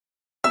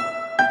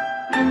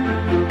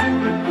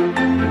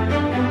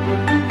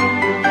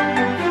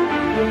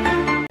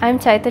I'm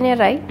Chaithanya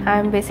Rai.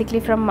 I'm basically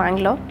from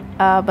Mangalore,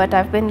 but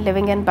I've been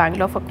living in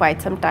Bangalore for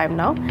quite some time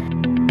now.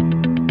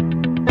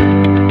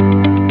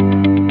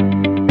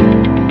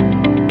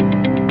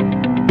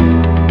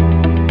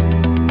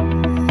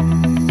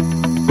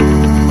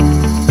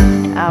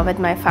 With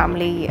my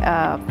family,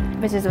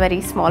 which is a very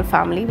small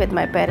family with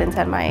my parents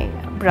and my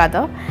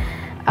brother.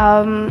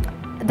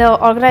 The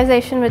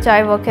organization which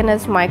I work in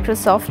is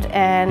Microsoft,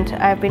 and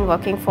I've been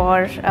working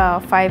for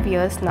 5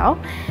 years now,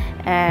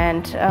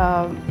 and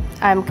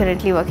I'm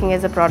currently working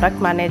as a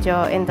product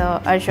manager in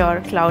the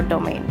Azure cloud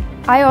domain.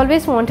 I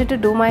always wanted to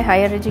do my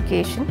higher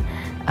education.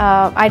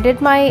 I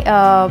did my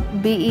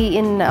BE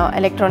in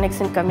electronics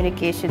and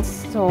communications,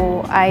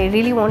 so I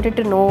really wanted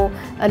to know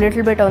a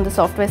little bit on the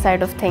software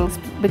side of things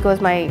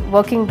because my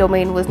working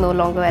domain was no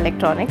longer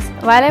electronics.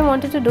 While I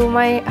wanted to do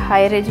my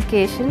higher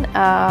education,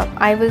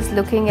 I was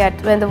looking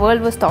at, when the world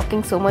was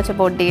talking so much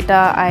about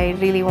data, I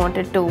really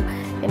wanted to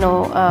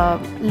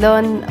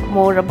learn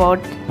more about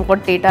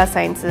what data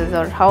science is,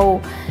 or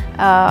how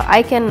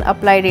I can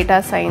apply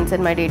data science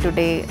in my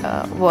day-to-day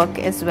work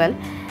as well.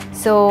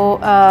 So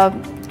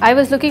I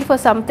was looking for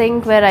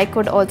something where I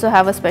could also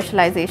have a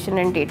specialization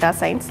in data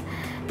science.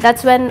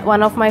 That's when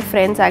one of my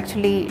friends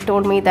actually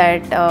told me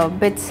that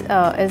BITS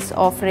is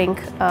offering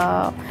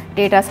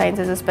data science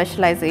as a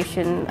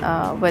specialization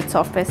with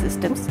software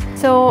systems.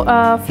 So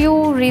a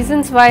few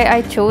reasons why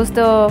I chose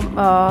the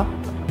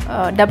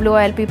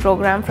WILP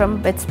program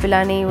from BITS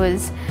Pilani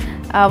was,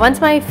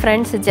 once my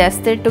friend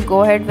suggested to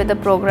go ahead with the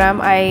program,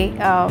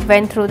 I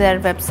went through their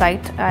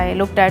website, I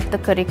looked at the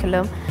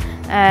curriculum,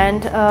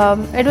 and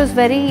it was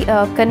very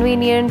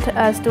convenient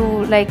as to,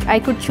 like, I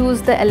could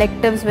choose the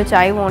electives which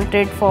I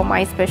wanted for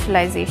my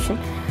specialization.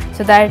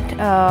 So that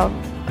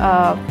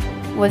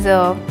was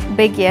a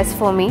big yes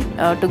for me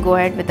to go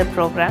ahead with the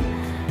program.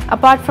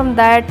 Apart from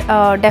that,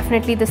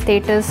 definitely the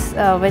status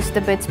which the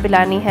BITS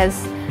Pilani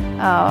has,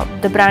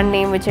 the brand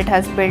name which it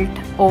has built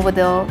over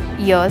the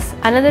years.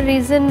 Another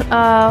reason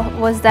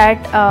was that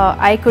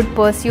I could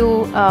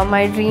pursue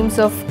my dreams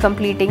of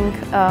completing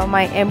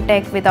my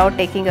M.Tech without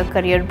taking a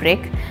career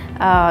break.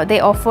 They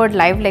offered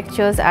live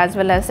lectures as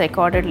well as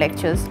recorded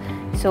lectures.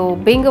 So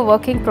being a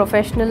working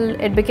professional,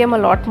 it became a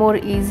lot more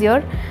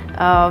easier,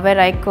 where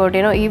I could,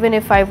 even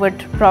if I would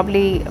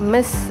probably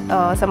miss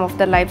some of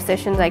the live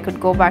sessions, I could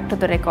go back to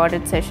the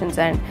recorded sessions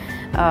and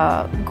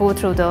go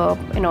through the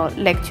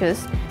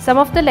lectures. Some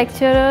of the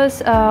lecturers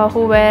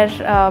who were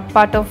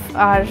part of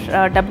our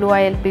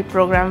WILP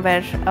program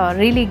were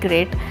really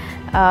great,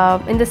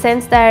 in the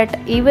sense that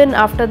even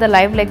after the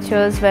live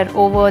lectures were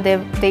over,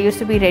 they used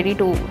to be ready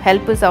to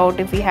help us out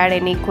if we had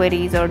any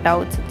queries or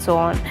doubts and so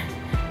on.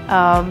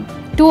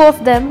 Two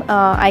of them,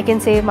 I can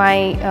say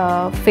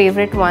my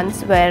favorite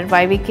ones, were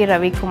YVK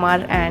Ravi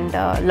Kumar and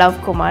Love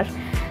Kumar.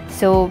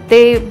 So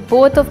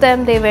both of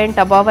them went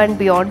above and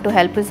beyond to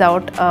help us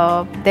out.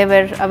 They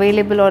were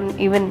available on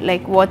even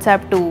like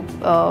WhatsApp to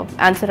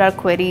answer our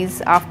queries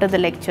after the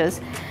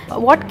lectures.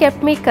 What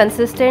kept me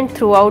consistent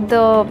throughout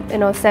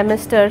the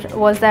semester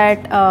was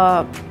that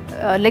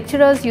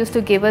lecturers used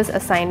to give us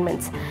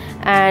assignments,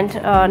 and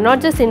not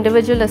just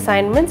individual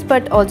assignments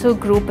but also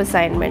group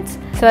assignments.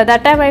 So at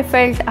that time I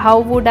felt, how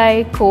would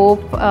I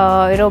cope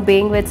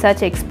being with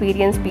such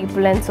experienced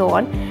people and so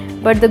on.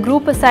 But the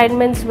group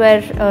assignments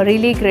were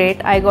really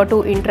great. I got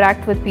to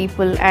interact with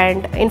people,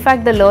 and in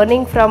fact the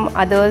learning from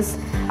other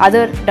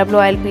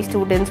WILP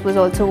students was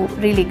also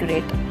really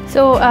great.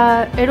 So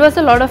it was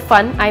a lot of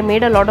fun. I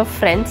made a lot of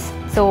friends.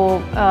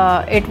 So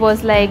it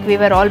was like we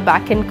were all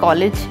back in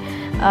college.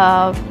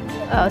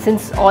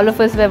 Since all of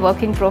us were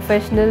working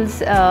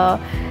professionals,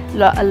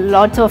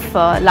 lots of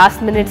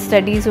last minute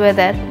studies were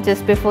there.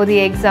 Just before the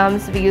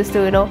exams, we used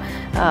to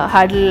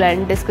huddle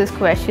and discuss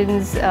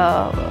questions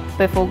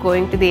before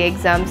going to the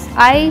exams.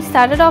 I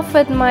started off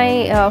with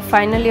my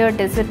final year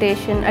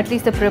dissertation, at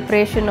least the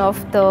preparation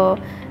of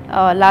the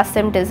last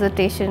sem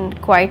dissertation,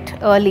 quite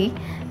early,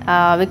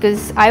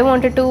 because I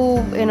wanted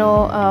to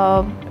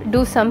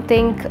do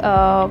something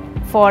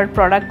for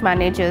product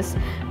managers.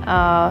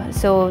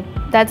 So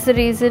that's the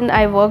reason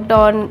I worked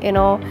on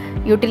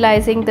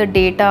utilizing the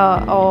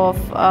data of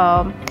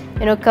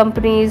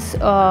companies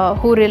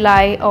who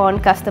rely on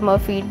customer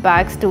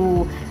feedbacks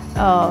to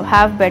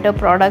have better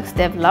products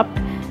developed.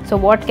 So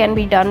what can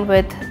be done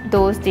with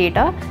those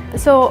data?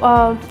 So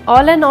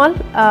all in all,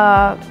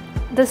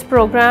 this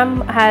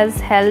program has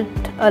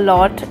helped a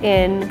lot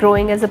in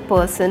growing as a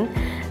person.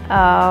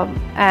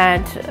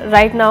 And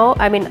right now,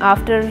 I mean,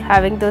 after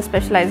having the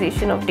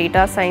specialization of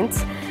data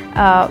science,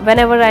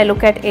 whenever I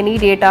look at any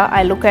data,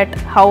 I look at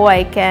how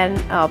I can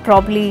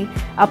probably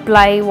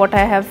apply what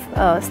I have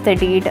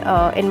studied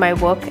in my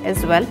work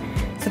as well.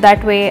 So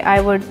that way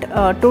I would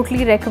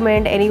totally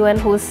recommend anyone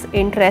who's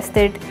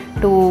interested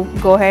to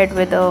go ahead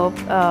with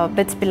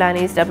BITS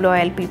Pilani's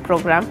WILP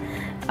program.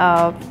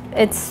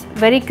 It's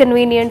very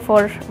convenient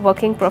for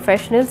working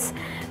professionals.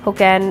 who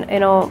can,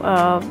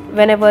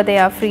 whenever they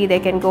are free, they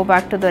can go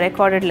back to the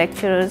recorded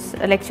lectures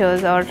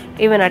or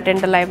even attend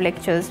the live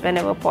lectures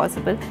whenever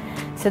possible.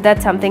 So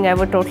that's something I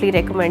would totally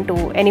recommend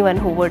to anyone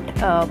who would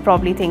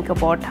probably think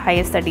about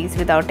higher studies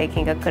without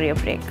taking a career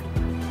break.